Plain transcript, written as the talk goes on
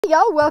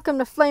y'all, welcome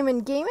to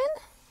flaminggaming.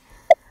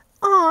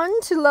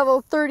 On to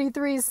level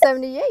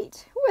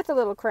 3378 with a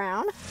little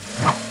crown.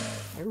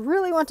 I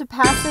really want to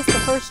pass this the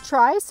first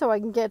try so I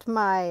can get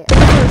my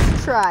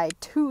first try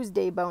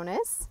Tuesday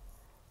bonus.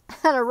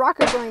 And a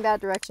rocket going that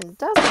direction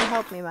doesn't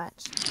help me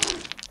much.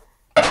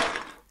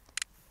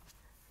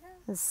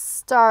 Let's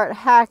start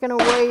hacking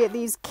away at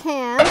these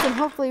cans and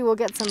hopefully we'll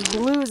get some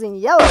blues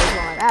and yellows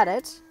while I'm at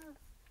it.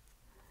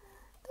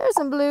 There's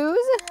some blues.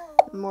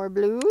 More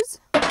blues.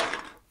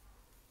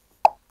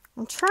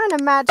 I'm trying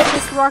to match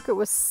this rocket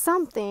with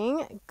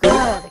something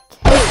good.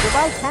 Okay,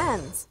 goodbye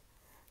cans.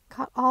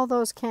 Got all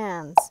those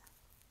cans.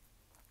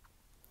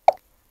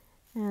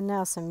 And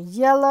now some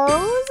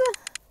yellows,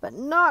 but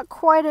not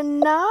quite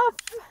enough.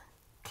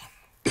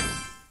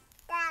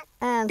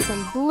 And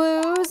some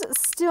blues,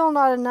 still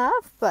not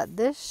enough, but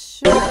this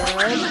should help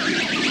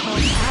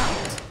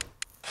out.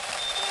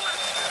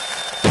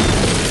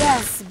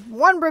 Yes,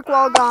 one brick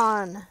wall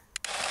gone.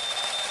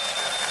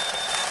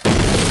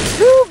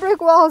 2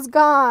 brick walls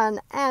gone,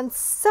 and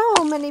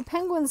so many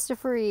penguins to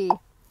free.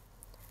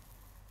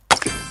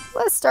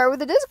 Let's start with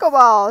the disco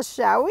ball,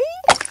 shall we?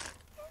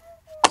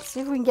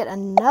 See if we can get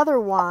another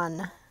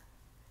one.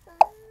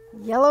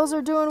 Yellows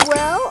are doing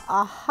well.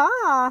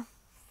 Aha!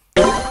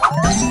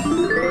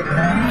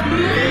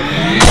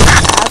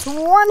 That's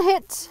 1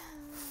 hit,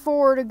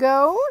 4 to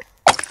go.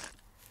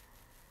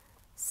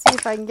 See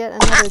if I can get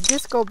another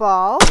disco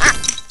ball.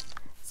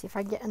 See if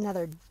I can get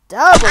another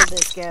double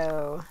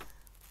disco.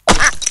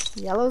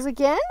 Yellows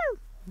again?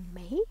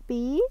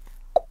 Maybe.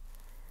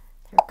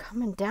 They're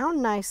coming down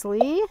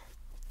nicely.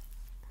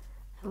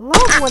 I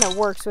love when it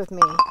works with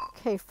me.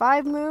 Okay,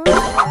 5 moves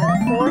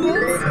and 4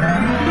 hits.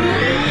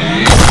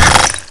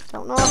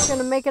 Don't know if I'm going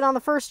to make it on the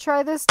first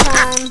try this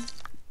time.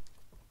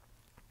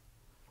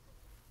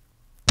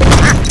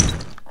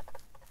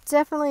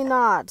 Definitely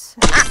not.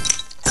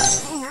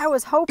 Dang, I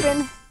was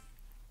hoping.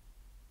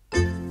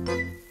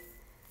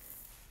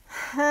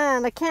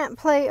 And I can't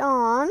play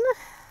on.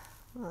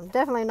 I'm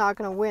definitely not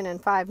going to win in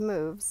 5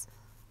 moves.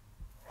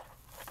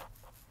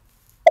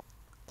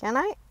 Can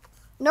I?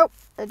 Nope,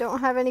 I don't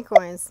have any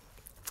coins.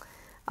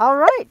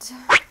 Alright,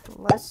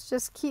 let's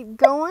just keep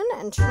going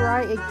and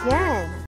try again.